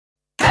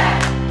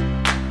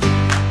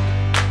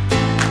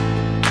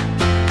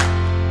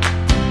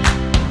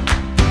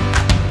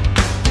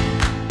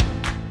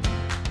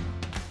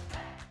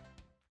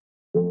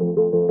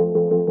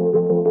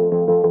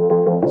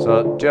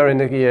So during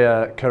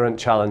the current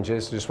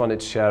challenges, I just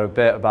wanted to share a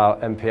bit about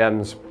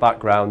MPM's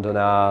background and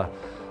our,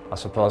 I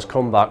suppose,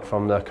 comeback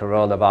from the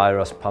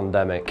coronavirus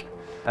pandemic.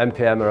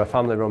 MPM are a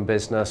family-run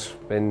business,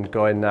 been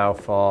going now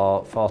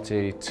for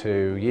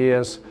 42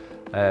 years,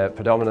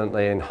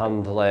 predominantly in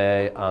hand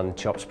lay and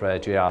chop spray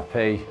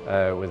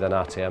GRP with an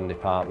RTM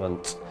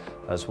department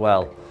as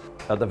well.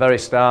 At the very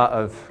start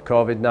of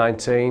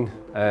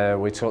COVID-19,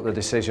 we took the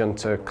decision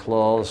to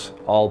close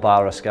all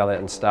bar a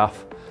skeleton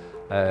staff.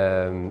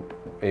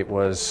 It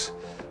was,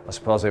 I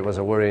suppose it was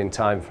a worrying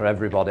time for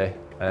everybody,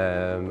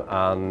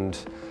 and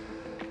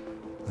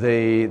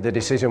the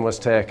decision was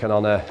taken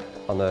on a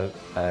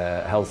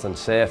health and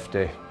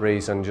safety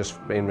reason, just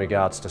in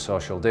regards to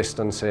social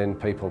distancing,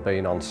 people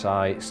being on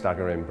site,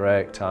 staggering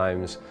break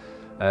times,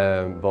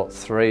 but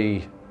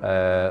three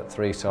or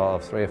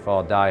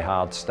four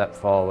diehards stepped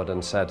forward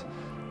and said,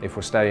 if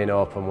we're staying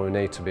open, we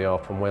need to be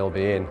open, we'll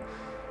be in.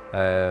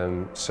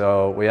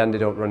 So we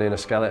ended up running a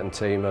skeleton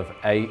team of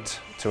 8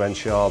 to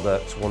ensure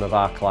that one of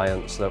our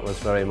clients that was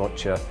very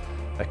much a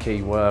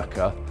key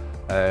worker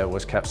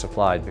was kept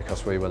supplied,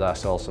 because we were their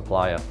sole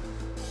supplier.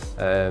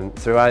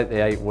 Throughout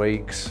the 8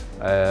 weeks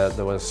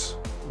there was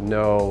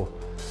no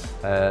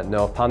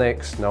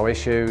panics, no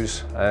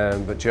issues,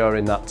 but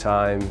during that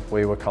time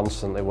we were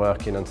constantly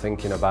working and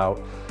thinking about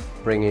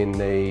bringing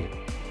the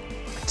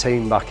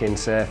team back in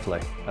safely.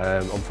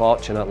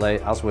 Unfortunately,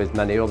 as with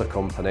many other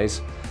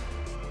companies,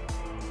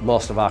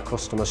 most of our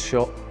customers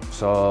shut,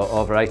 so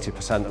over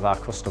 80% of our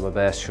customer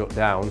base shut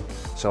down,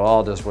 so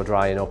orders were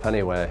drying up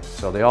anyway.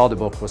 So the order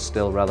book was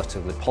still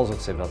relatively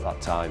positive at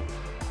that time.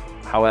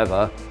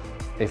 However,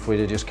 if we'd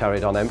have just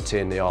carried on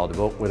emptying the order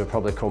book, we'd have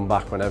probably come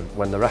back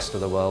when the rest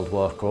of the world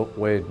woke up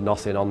with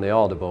nothing on the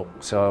order book.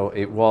 So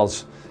it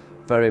was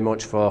very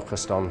much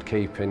focused on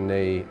keeping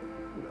the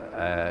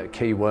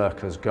key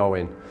workers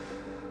going.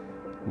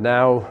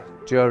 Now,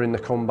 during the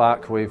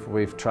comeback, we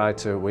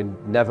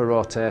never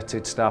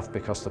rotated staff,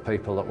 because the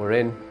people that were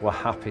in were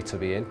happy to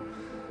be in,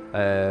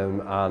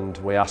 and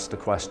we asked the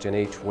question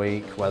each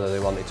week whether they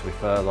wanted to be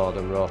furloughed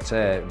and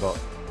rotate, but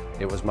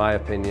it was my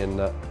opinion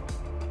that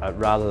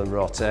rather than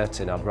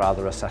rotating, I'd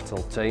rather a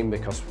settled team,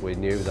 because we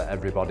knew that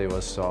everybody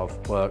was sort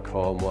of work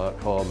home,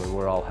 and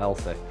we're all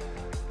healthy.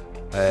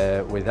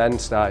 We then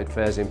started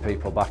phasing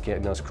people back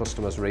in as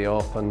customers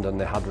reopened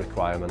and they had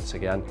requirements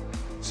again.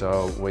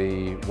 So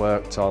we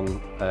worked on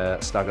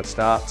staggered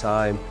start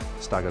time,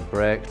 staggered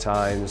break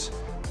times,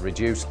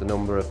 reduced the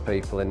number of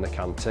people in the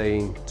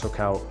canteen,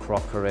 took out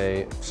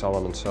crockery, so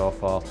on and so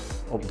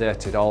forth,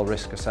 updated all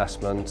risk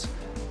assessments,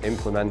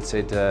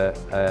 implemented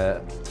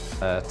a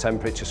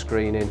temperature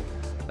screening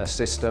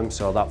system,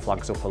 so that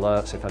flags up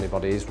alerts if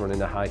anybody is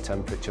running a high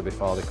temperature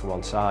before they come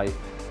on site.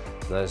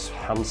 There's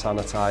hand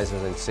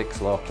sanitisers in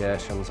 6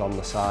 locations on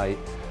the site,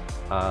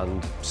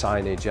 and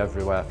signage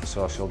everywhere for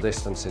social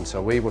distancing,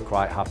 so we were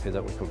quite happy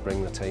that we could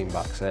bring the team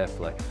back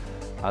safely.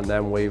 And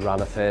then we ran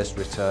a phased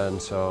return,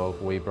 so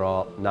we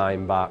brought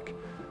 9 back,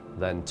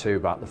 then 2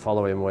 back the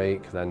following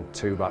week, then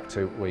 2 back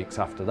 2 weeks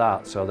after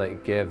that, so that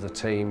it gave the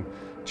team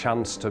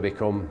chance to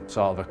become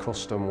sort of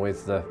accustomed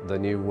with the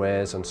new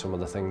ways and some of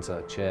the things that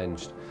had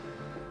changed.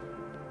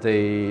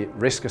 The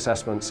risk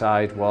assessment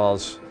side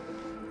was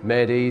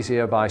made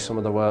easier by some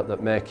of the work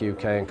that Make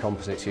UK and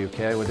Composites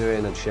UK were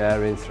doing and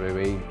sharing through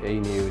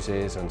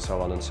e-newses and so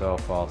on and so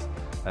forth.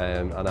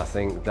 And I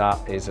think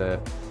that is a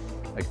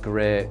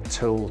great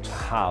tool to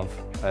have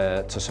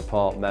to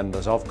support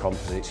members of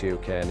Composites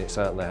UK, and it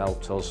certainly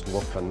helped us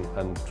look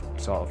and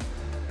sort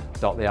of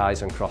dot the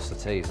I's and cross the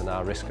T's in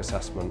our risk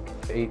assessment.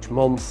 Each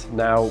month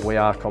now we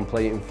are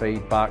completing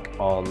feedback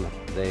on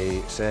the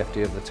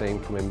safety of the team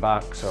coming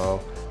back, so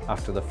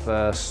after the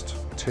first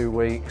 2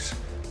 weeks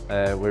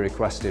we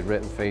requested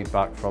written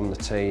feedback from the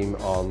team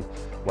on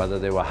whether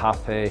they were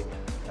happy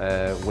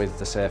with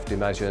the safety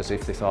measures,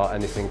 if they thought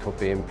anything could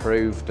be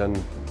improved,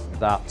 and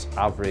that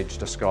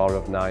averaged a score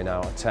of 9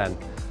 out of 10.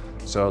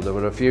 So there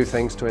were a few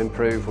things to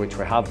improve, which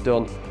we have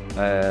done,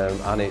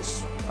 and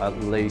it's at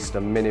least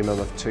a minimum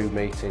of 2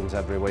 meetings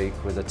every week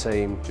with the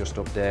team, just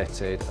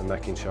updated and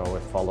making sure we're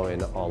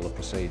following all the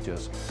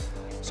procedures.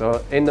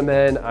 So in the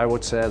main, I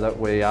would say that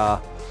we're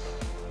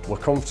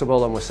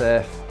comfortable and we're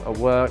safe at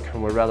work,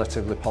 and we're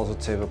relatively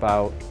positive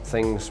about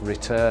things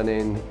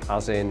returning,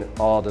 as in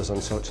orders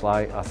and such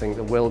like. I think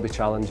there will be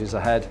challenges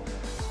ahead,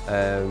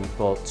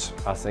 but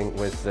I think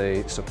with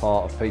the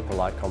support of people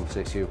like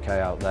Composites UK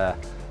out there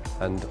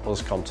and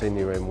us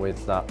continuing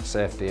with that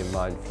safety in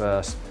mind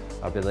first,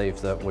 I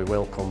believe that we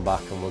will come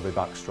back and we'll be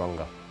back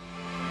stronger.